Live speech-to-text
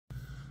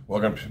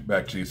Welcome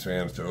back, Chiefs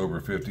fans, to Over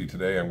 50.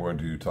 Today I'm going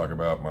to talk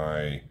about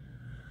my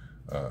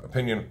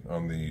opinion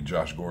on the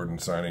Josh Gordon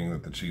signing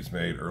that the Chiefs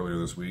made earlier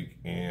this week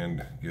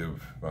and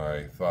give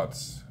my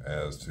thoughts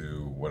as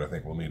to what I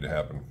think will need to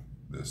happen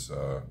this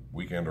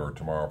weekend or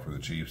tomorrow for the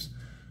Chiefs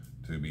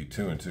to be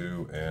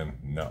 2-2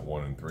 and not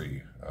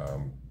 1-3.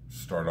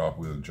 Start off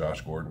with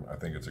Josh Gordon. I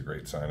think it's a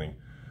great signing.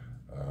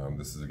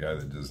 This is a guy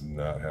that does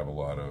not have a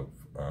lot of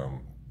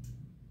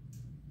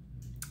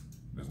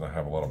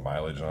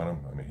mileage on him.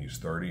 I mean, he's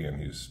 30 and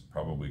he's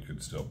probably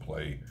could still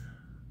play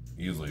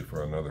easily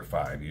for another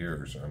 5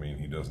 years. I mean,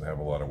 he doesn't have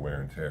a lot of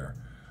wear and tear.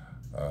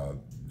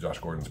 Josh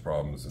Gordon's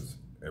problems, as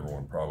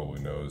everyone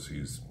probably knows,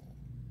 he's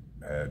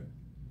had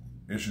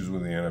issues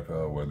with the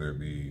NFL, whether it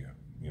be,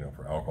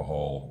 for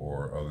alcohol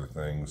or other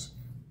things.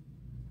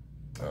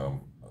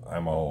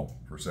 I'm all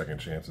for second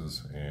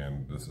chances,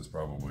 and this is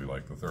probably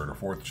like the third or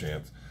fourth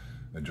chance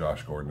that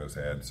Josh Gordon has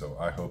had. So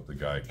I hope the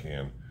guy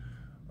can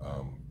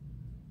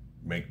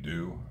make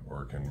do,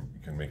 or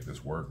can make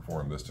this work for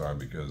him this time,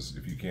 because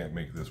if you can't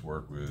make this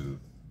work with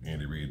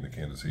Andy Reid and the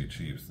Kansas City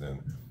Chiefs, then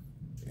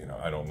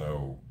I don't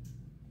know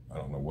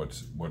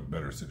what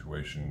better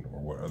situation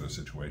or what other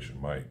situation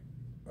might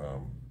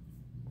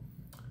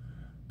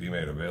be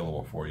made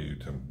available for you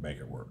to make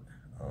it work.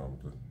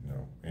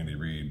 Andy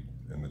Reid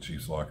and the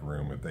Chiefs locker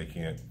room, if they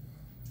can't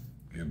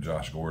give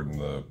Josh Gordon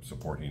the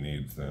support he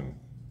needs, then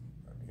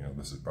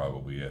this is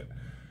probably it.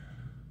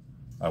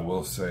 I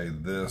will say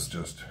this,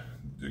 just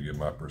to give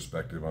my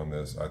perspective on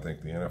this, I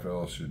think the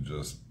NFL should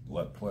just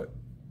let play.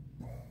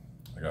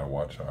 I gotta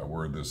watch how I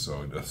word this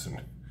so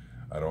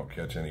I don't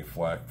catch any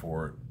flack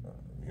for it,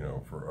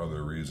 for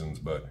other reasons.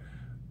 But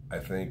I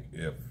think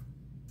if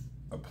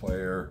a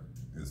player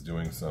is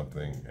doing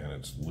something and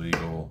it's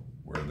legal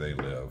where they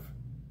live,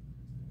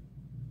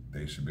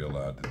 they should be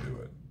allowed to do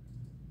it.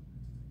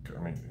 I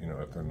mean,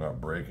 if they're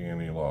not breaking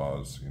any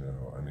laws,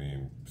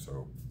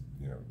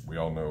 we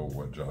all know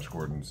what Josh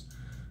Gordon's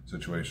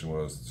situation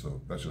was.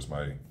 So that's just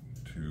my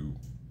 2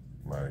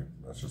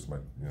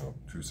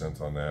 cents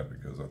on that,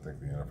 because I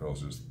think the NFL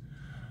just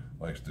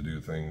likes to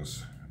do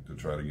things to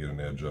try to get an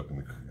edge up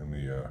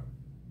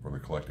for the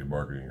collective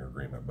bargaining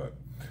agreement. But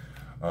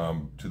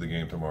to the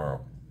game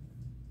tomorrow,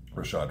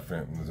 Rashad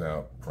Fenton is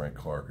out, Frank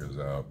Clark is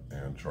out,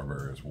 and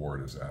Charvarius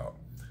Ward is out.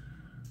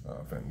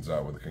 Fenton's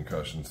out with a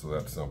concussion, so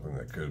that's something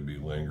that could be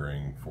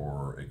lingering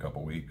for a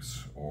couple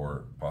weeks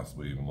or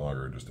possibly even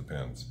longer. It just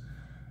depends.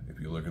 If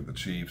you look at the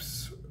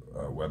Chiefs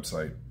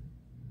website,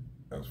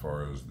 as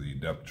far as the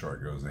depth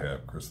chart goes, they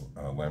have Chris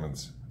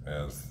Lemons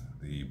as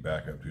the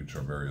backup to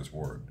Charvarius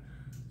Ward.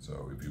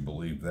 So if you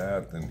believe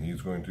that, then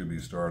he's going to be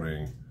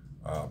starting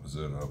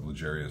opposite of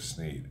L'Jarius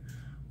Sneed,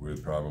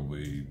 with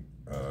probably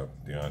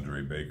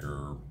DeAndre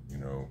Baker,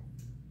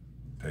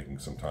 taking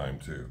some time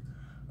too.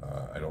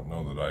 I don't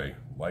know that I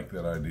like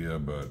that idea,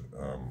 but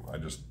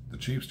the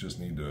Chiefs just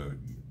need to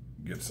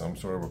get some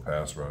sort of a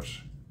pass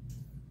rush.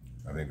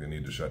 I think they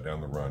need to shut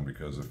down the run,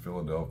 because if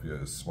Philadelphia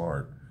is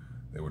smart,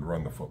 they would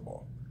run the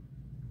football.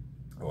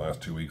 The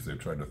last 2 weeks, they've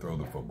tried to throw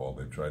the football.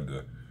 They've tried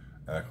to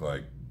act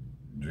like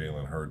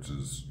Jalen Hurts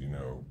is,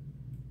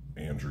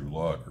 Andrew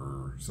Luck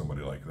or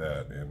somebody like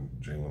that, and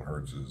Jalen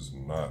Hurts is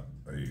not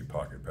a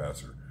pocket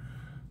passer.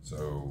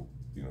 So,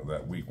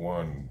 that week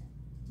 1,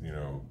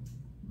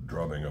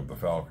 drubbing of the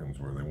Falcons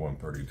where they won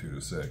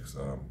 32-6,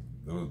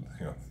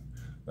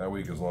 that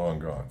week is long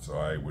gone. So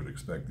I would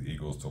expect the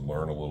Eagles to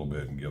learn a little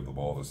bit and give the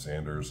ball to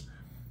Sanders.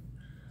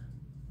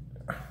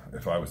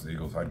 If I was the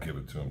Eagles, I'd give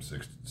it to him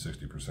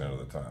 60% of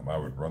the time. I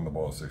would run the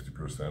ball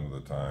 60% of the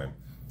time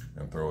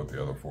and throw it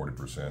the other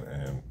 40%,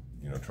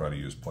 and try to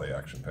use play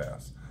action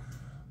pass.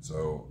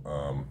 So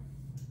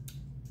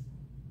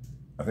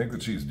I think the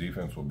Chiefs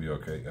defense will be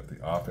okay if the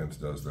offense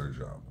does their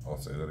job. I'll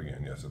say that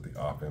again. Yes, if the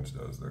offense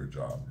does their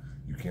job.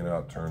 You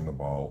cannot turn the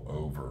ball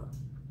over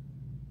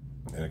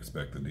and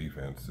expect the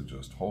defense to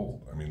just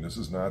hold. I mean, this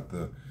is not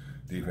the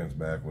defense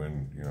back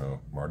when,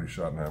 Marty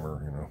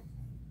Schottenheimer,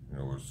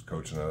 was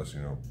coaching us,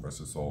 rest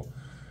his soul,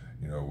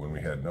 when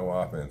we had no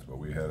offense, but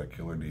we had a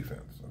killer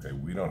defense. Okay,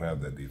 we don't have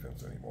that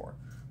defense anymore.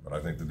 But I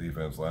think the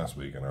defense last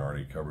week, and I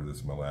already covered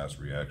this in my last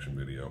reaction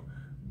video,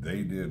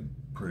 they did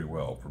pretty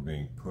well for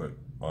being put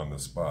on the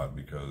spot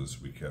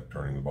because we kept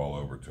turning the ball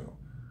over to them.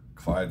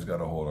 Clyde's got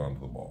to hold on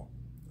to the ball.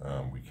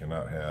 We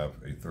cannot have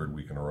a third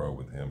week in a row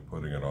with him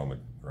putting it on the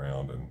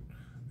ground and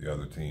the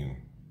other team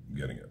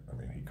getting it. I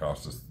mean, he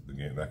cost us the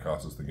game. That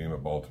cost us the game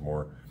at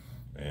Baltimore,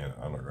 and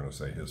I'm not going to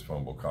say his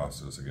fumble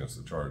cost us against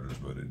the Chargers,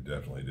 but it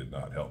definitely did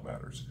not help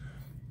matters.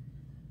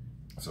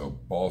 So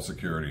ball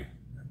security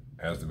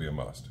has to be a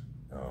must.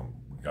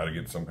 We got to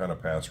get some kind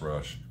of pass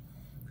rush,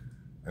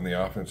 and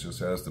the offense just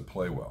has to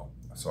play well.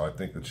 So I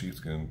think the Chiefs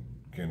can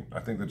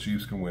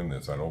win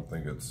this. I don't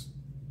think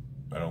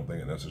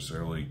it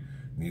necessarily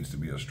needs to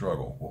be a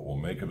struggle. What will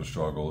make it a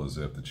struggle is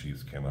if the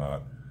Chiefs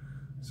cannot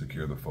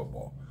secure the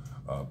football.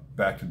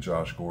 Back to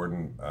Josh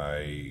Gordon,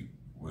 I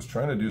was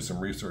trying to do some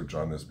research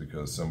on this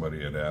because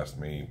somebody had asked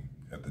me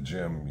at the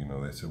gym,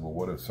 they said, well,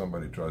 what if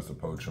somebody tries to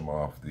poach him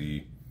off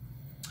the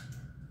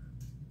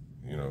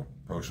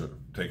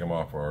take them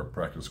off our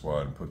practice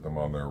squad and put them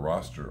on their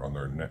roster, on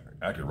their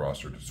active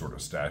roster, to sort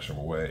of stash them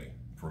away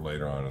for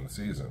later on in the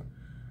season.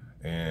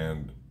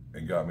 And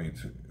it got me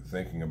to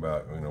thinking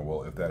about,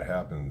 well, if that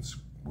happens,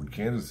 would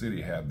Kansas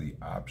City have the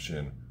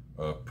option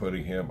of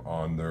putting him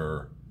on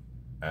their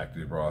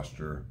active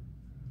roster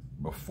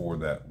before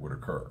that would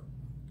occur?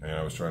 And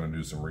I was trying to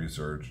do some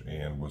research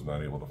and was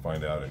not able to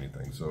find out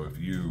anything. So if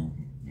you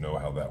know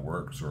how that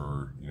works,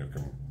 or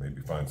can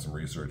maybe find some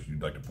research,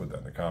 you'd like to put that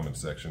in the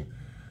comments section,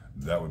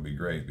 that would be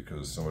great,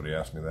 because somebody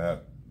asked me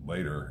that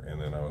later,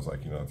 and then I was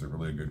like, it's a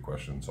really good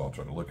question, so I'll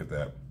try to look at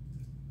that.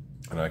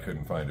 And I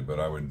couldn't find it, but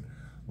I would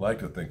like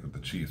to think that the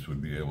Chiefs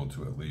would be able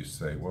to at least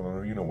say, well,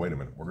 wait a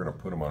minute, we're going to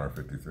put him on our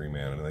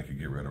 53-man, and they could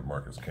get rid of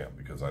Marcus Kemp,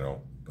 because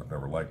I've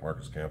never liked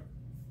Marcus Kemp.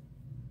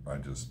 I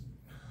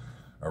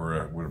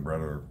would have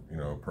rather,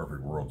 a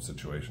perfect world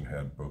situation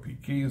had Bo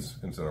Peep Keys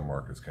instead of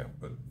Marcus Kemp,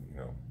 but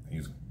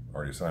he's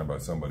already signed by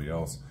somebody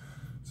else,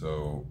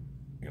 so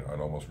I'd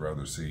almost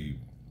rather see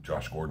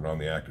Josh Gordon on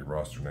the active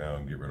roster now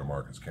and get rid of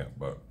Marcus Kemp,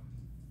 but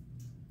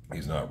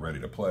he's not ready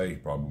to play. He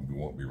probably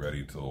won't be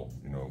ready till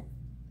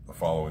the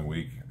following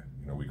week,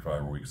 week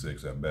 5 or week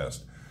 6 at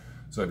best.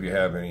 So if you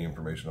have any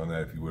information on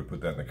that, if you would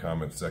put that in the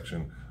comments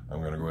section.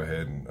 I'm going to go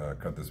ahead and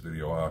cut this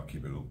video off,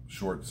 keep it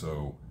short,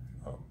 so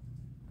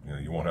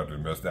you won't have to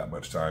invest that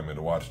much time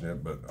into watching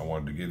it, but I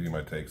wanted to give you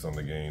my takes on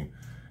the game,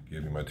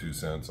 give you my 2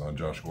 cents on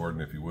Josh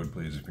Gordon. If you would,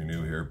 please, if you're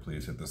new here,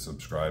 please hit the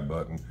subscribe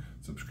button.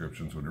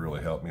 Subscriptions would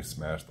really help me.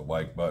 Smash the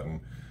like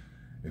button.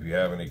 If you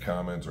have any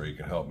comments, or you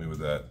can help me with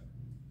that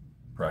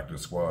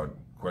practice squad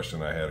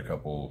question I had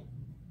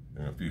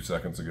a few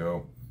seconds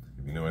ago,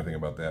 if you know anything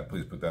about that,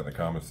 please put that in the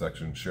comments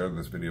section. Share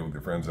this video with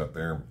your friends out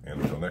there.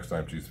 And until next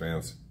time, Chiefs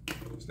fans,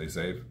 stay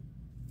safe.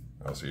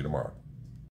 I'll see you tomorrow.